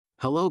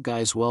Hello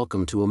guys,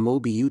 welcome to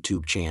Amobi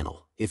YouTube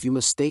channel. If you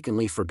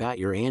mistakenly forgot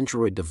your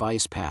Android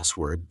device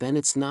password, then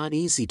it's not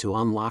easy to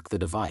unlock the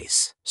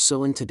device.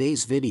 So in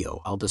today's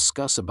video I'll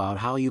discuss about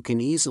how you can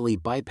easily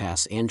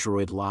bypass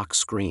Android lock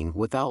screen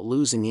without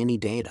losing any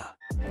data.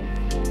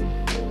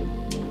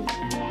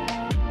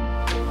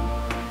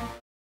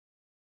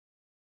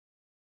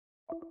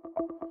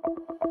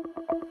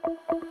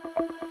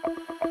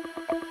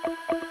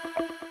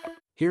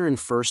 Here in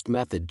first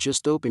method,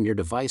 just open your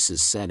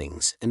device's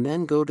settings and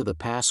then go to the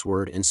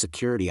password and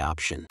security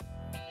option.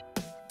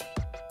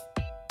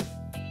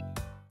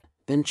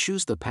 Then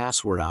choose the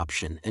password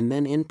option and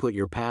then input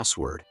your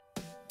password.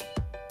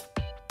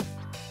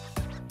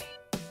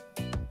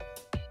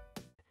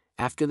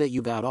 After that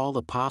you got all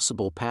the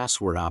possible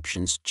password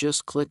options,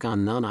 just click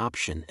on None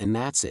option and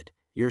that's it.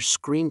 Your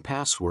screen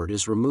password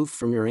is removed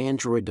from your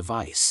Android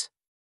device.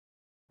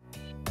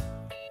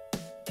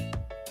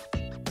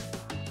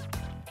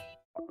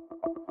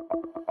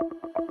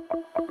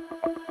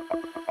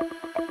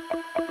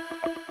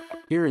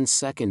 Here in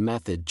second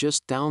method,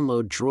 just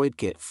download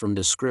DroidKit from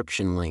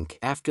description link.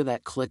 After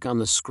that click on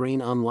the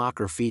screen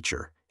unlocker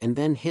feature, and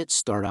then hit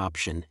start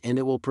option and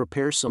it will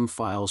prepare some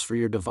files for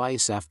your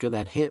device. After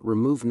that hit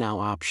remove now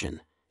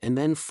option, and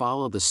then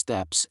follow the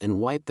steps and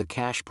wipe the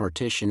cache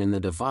partition in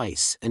the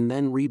device and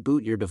then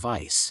reboot your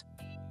device.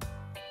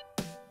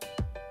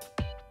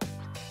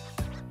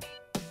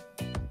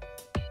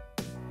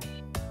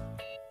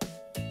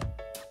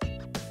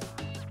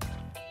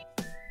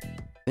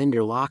 Then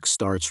your lock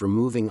starts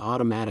removing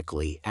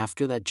automatically.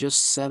 After that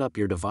just set up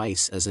your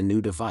device as a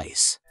new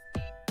device.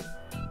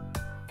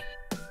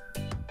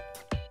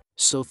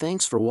 So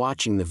thanks for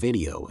watching the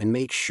video and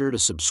make sure to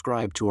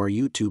subscribe to our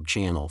YouTube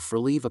channel.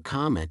 Leave a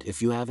comment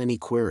if you have any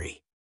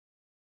query.